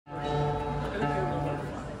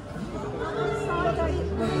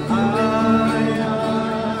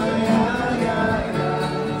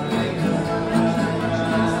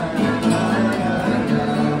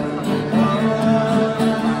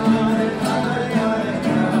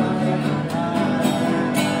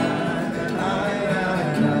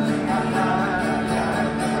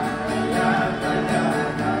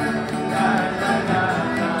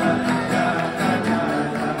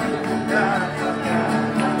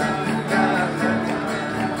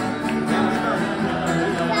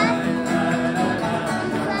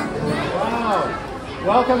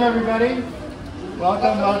Welcome everybody.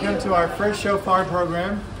 Welcome to our first Shofar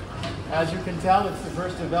program. As you can tell, it's the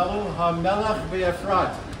first of Elul, HaMelech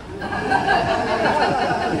Efrat.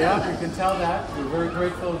 Yeah, you can tell that. We're very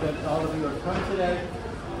grateful that all of you have come today.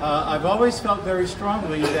 I've always felt very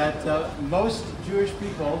strongly that most Jewish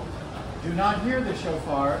people do not hear the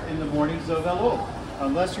shofar in the mornings of Elul,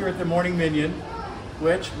 unless you're at the morning minyan,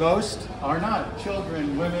 which most are not.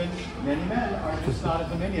 Children, women, many men are just not at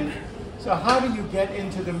the minyan. So how do you get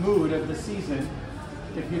into the mood of the season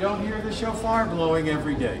if you don't hear the shofar blowing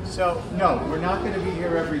every day? So no, we're not going to be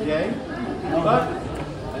here every day, but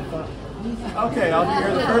okay, I'll be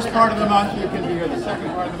here the first part of the month, you can be here the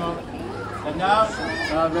second part of the month. And now,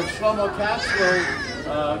 Reb Shlomo Katz will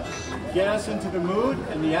get us into the mood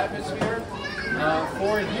and the atmosphere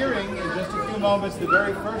for hearing in just a few moments the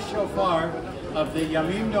very first shofar of the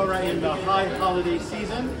Yamim Noraim, the high holiday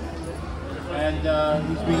season. And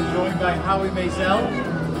he's being joined by Howie Mazel.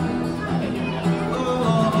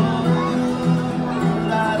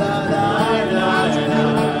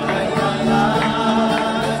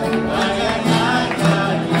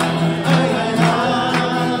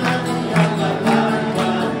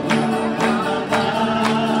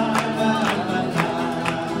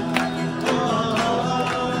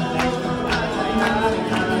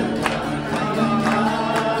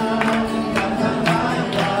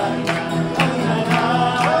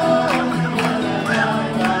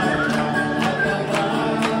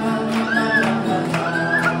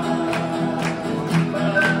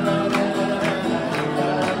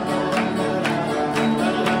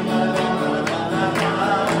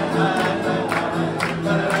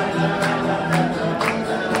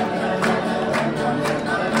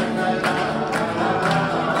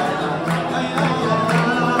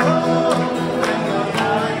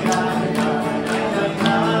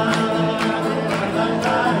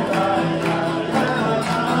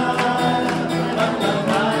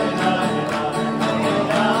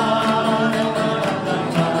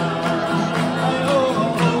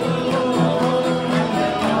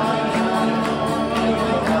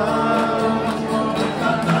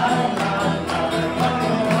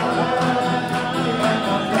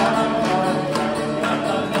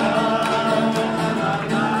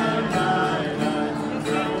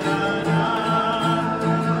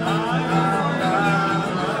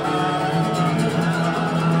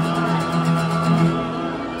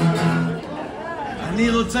 אני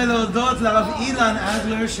רוצה להודות לרב אילן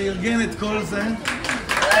אדלר שארגן את כל זה.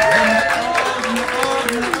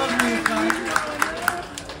 זה מאוד מיוחד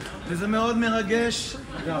וזה מאוד מרגש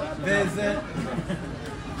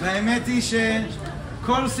והאמת היא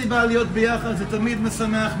שכל סיבה להיות ביחד זה תמיד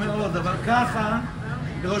משמח מאוד, אבל ככה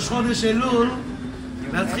בראש חודש אלול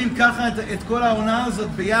להתחיל ככה את כל העונה הזאת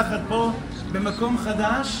ביחד פה במקום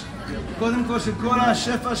חדש, קודם כל שכל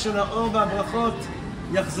השפע של האור והברכות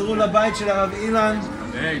יחזרו לבית של הרב אילן,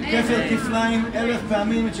 כפל כפליים, 1000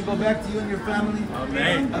 פעמים, it should go back to you and your family,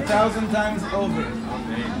 1,000 times over.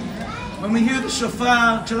 When we hear the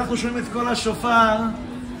shofar, כשאנחנו שומעים את כל השופר,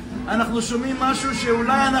 אנחנו שומעים משהו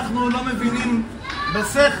שאולי אנחנו לא מבינים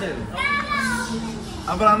בשכל,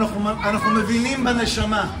 אבל אנחנו מבינים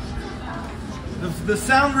בנשמה. The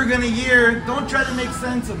sound we're going to hear, don't try to make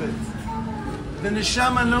sense of it. The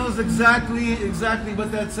neshama knows exactly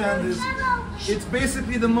what that sound is. It's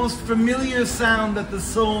basically the most familiar sound that the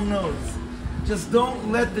soul knows. Just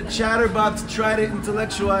don't let the chatterbox try to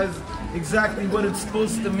intellectualize exactly what it's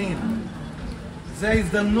supposed to mean. זו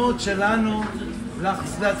ההזדמנות שלנו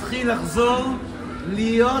להתחיל לחזור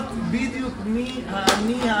להיות בדיוק מי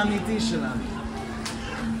האני האמיתי שלנו.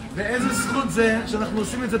 ואיזה זכות זה שאנחנו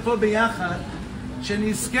עושים את זה פה ביחד,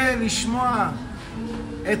 שנזכה לשמוע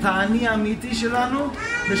את האני האמיתי שלנו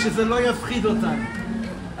ושזה לא יפחיד אותנו.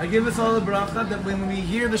 I give us all a bracha that when we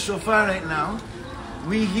hear the shofar right now,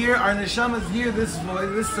 we hear, our neshamas hear this voice,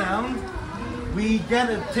 this sound, we get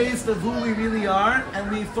a taste of who we really are, and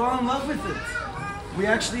we fall in love with it. We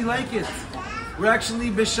actually like it. We're actually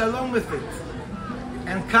beshalom with it.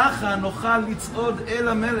 And kacha nochal litzod el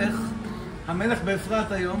hamelech, hamelech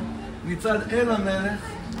באפרת היום, נצעד אל המלך,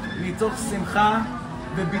 מתוך שמחה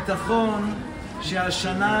וביטחון,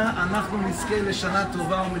 שהשנה אנחנו נזכה לשנה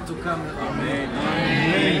טובה ומתוקה מאוד. אמן.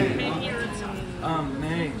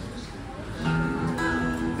 אמן.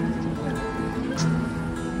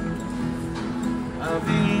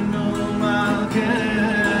 אבינו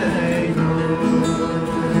מלכנו,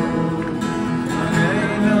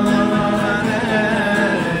 עננו עננו,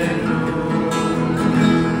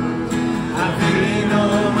 אבינו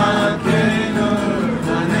מלכנו,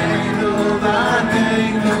 עננו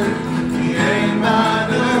ועננו, כי אין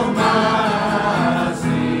בנו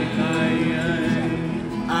מעשי.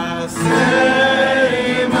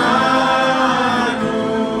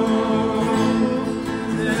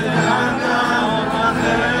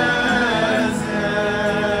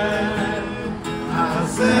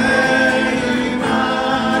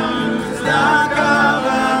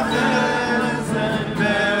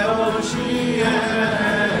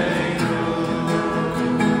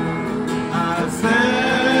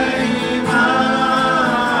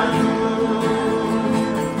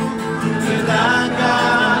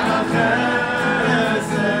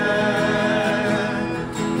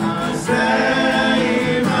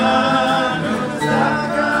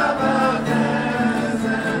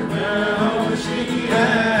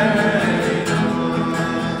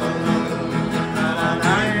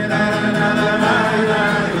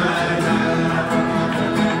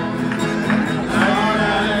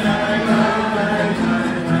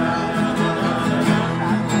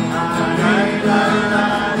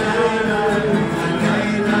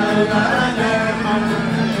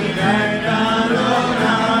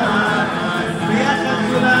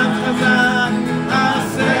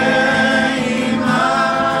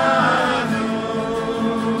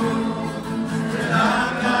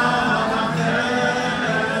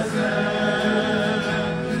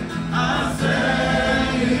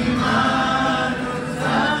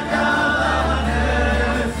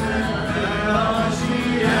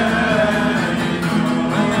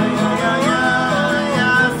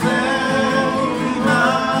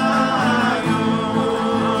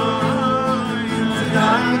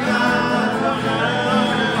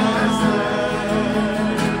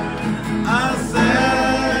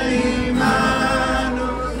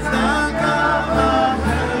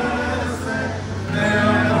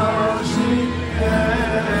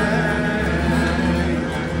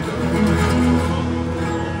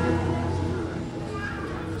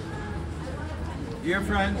 Dear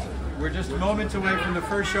friends, we're just moments away from the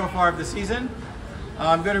first shofar of the season.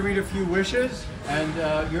 I'm going to read a few wishes,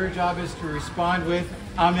 and your job is to respond with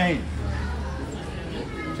Amen.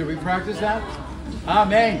 Should we practice that?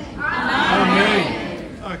 Amen.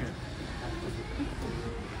 Amen. Okay.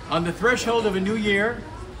 On the threshold of a new year,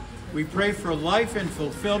 we pray for life and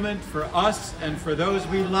fulfillment for us and for those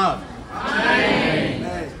we love.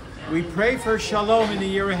 Amen. We pray for shalom in the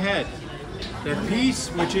year ahead, that peace,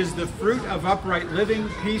 which is the fruit of upright living,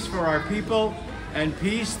 peace for our people, and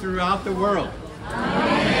peace throughout the world.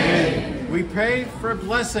 Amen. We pray for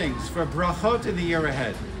blessings, for brachot in the year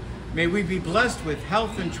ahead. May we be blessed with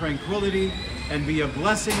health and tranquility and be a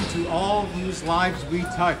blessing to all whose lives we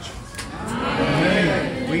touch.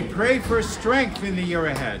 Amen. We pray for strength in the year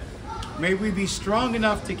ahead. May we be strong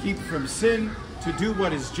enough to keep from sin, to do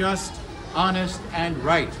what is just, honest, and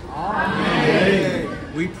right. Amen.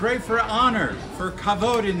 We pray for honor, for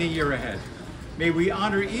kavod in the year ahead. May we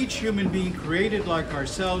honor each human being created like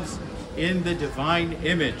ourselves in the divine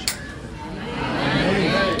image.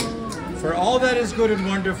 Amen. For all that is good and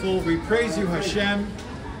wonderful, we praise you, Hashem.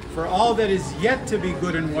 For all that is yet to be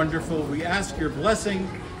good and wonderful, we ask your blessing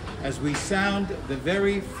as we sound the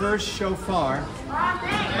very first shofar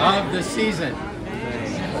of the season.